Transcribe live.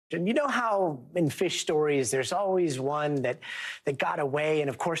And you know how in fish stories, there's always one that got away, and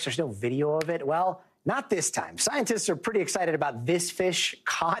of course, there's no video of it. Well, not this time. Scientists are pretty excited about this fish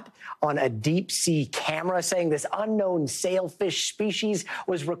caught on a deep sea camera, saying this unknown sailfish species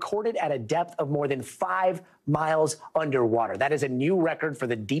was recorded at a depth of more than 5 miles underwater. That is a new record for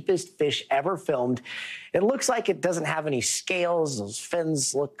the deepest fish ever filmed. It looks like it doesn't have any scales. Those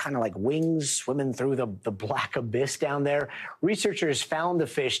fins look kind of like wings swimming through the black abyss down there. Researchers found the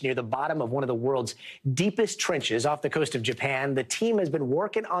fish near the bottom of one of the world's deepest trenches off the coast of Japan. The team has been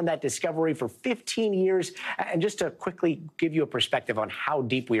working on that discovery for 15 years. And just to quickly give you a perspective on how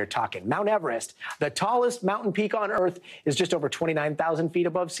deep we are talking, Mount Everest, the tallest mountain peak on Earth, is just over 29,000 feet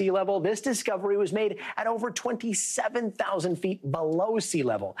above sea level. This discovery was made at over 27,000 feet below sea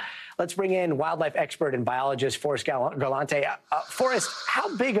level. Let's bring in wildlife expert and biologist Forrest Galante. Forrest,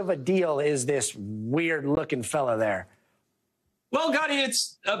 how big of a deal is this weird-looking fella there? Well, Gadi,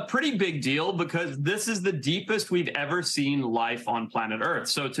 it's a pretty big deal because this is the deepest we've ever seen life on planet Earth.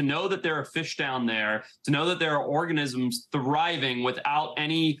 So to know that there are fish down there, to know that there are organisms thriving without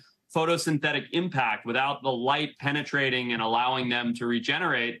any photosynthetic impact, without the light penetrating and allowing them to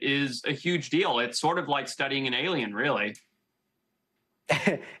regenerate, is a huge deal. It's sort of like studying an alien, really.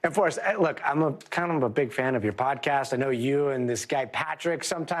 And Forrest, look, I'm kind of a big fan of your podcast. I know you and this guy Patrick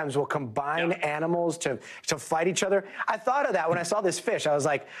sometimes will combine animals to fight each other. I thought of that when I saw this fish. I was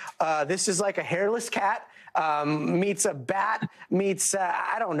like, this is like a hairless cat meets a bat meets,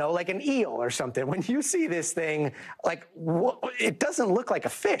 I don't know, like an eel or something. When you see this thing, like, it doesn't look like a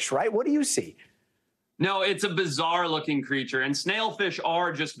fish, right? What do you see? No, it's a bizarre looking creature, and snailfish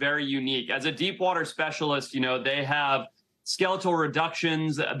are just very unique. As a deep water specialist, you know, they have skeletal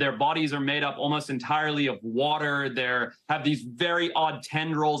reductions. Their bodies are made up almost entirely of water. They have these very odd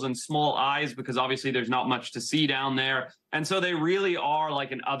tendrils and small eyes because obviously there's not much to see down there. And so they really are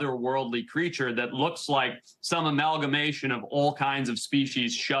like an otherworldly creature that looks like some amalgamation of all kinds of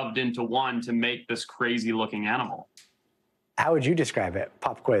species shoved into one to make this crazy looking animal. How would you describe it?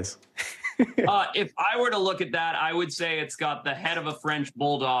 Pop quiz. If I were to look at that, I would say it's got the head of a French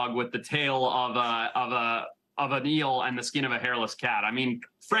bulldog with the tail of an eel and the skin of a hairless cat. I mean,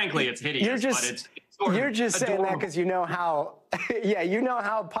 frankly, it's hideous, but it's sort of you're just adorable. saying that because you know how, yeah, you know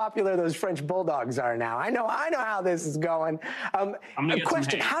how popular those French bulldogs are now. I know how this is going. I'm gonna get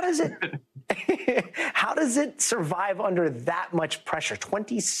question: how does it survive under that much pressure?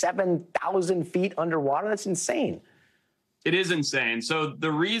 27,000 feet underwater. That's insane. It is insane. So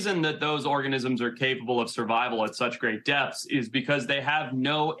the reason that those organisms are capable of survival at such great depths is because they have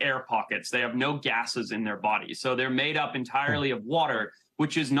no air pockets. They have no gases in their body. So they're made up entirely of water,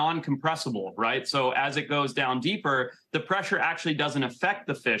 which is non-compressible, right? So as it goes down deeper, the pressure actually doesn't affect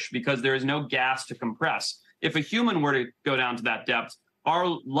the fish because there is no gas to compress. If a human were to go down to that depth, our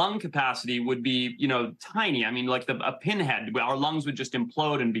lung capacity would be, you know, tiny. I mean, like a pinhead, our lungs would just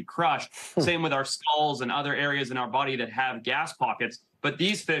implode and be crushed. Same with our skulls and other areas in our body that have gas pockets. But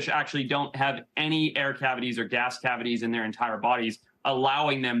these fish actually don't have any air cavities or gas cavities in their entire bodies,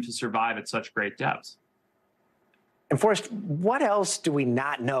 allowing them to survive at such great depths. And Forrest, what else do we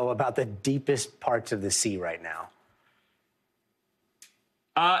not know about the deepest parts of the sea right now?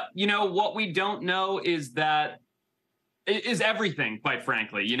 You know, what we don't know is everything, quite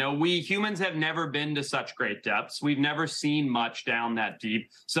frankly. You know, we humans have never been to such great depths. We've never seen much down that deep.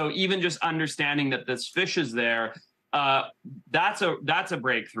 So even just understanding that this fish is there, that's a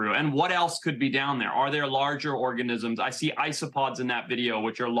breakthrough. And what else could be down there? Are there larger organisms? I see isopods in that video,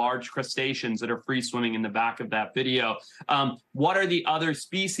 which are large crustaceans that are free swimming in the back of that video. What are the other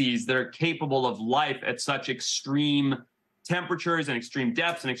species that are capable of life at such extreme temperatures and extreme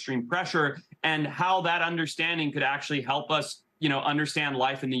depths and extreme pressure, and how that understanding could actually help us, you know, understand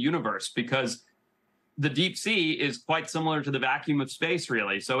life in the universe, because the deep sea is quite similar to the vacuum of space,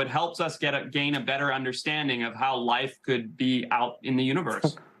 really. So it helps us gain a better understanding of how life could be out in the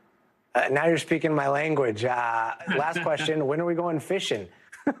universe. Now you're speaking my language. Last question, when are we going fishing?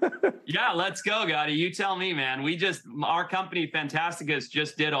 Yeah, let's go, Gadi. You tell me, man. Our company, Fantasticus,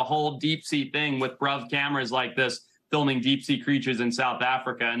 just did a whole deep sea thing with Bruv cameras like this, filming deep sea creatures in South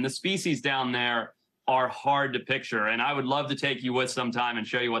Africa. And the species down there are hard to picture. And I would love to take you with sometime and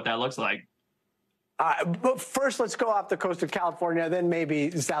show you what that looks like. But first, let's go off the coast of California, then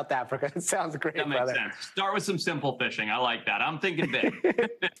maybe South Africa. It sounds great, that makes sense. Start with some simple fishing. I like that. I'm thinking big.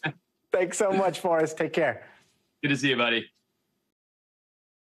 Thanks so much, Forrest. Take care. Good to see you, buddy.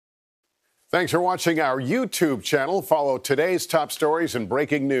 Thanks for watching our YouTube channel. Follow today's top stories and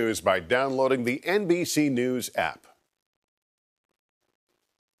breaking news by downloading the NBC News app.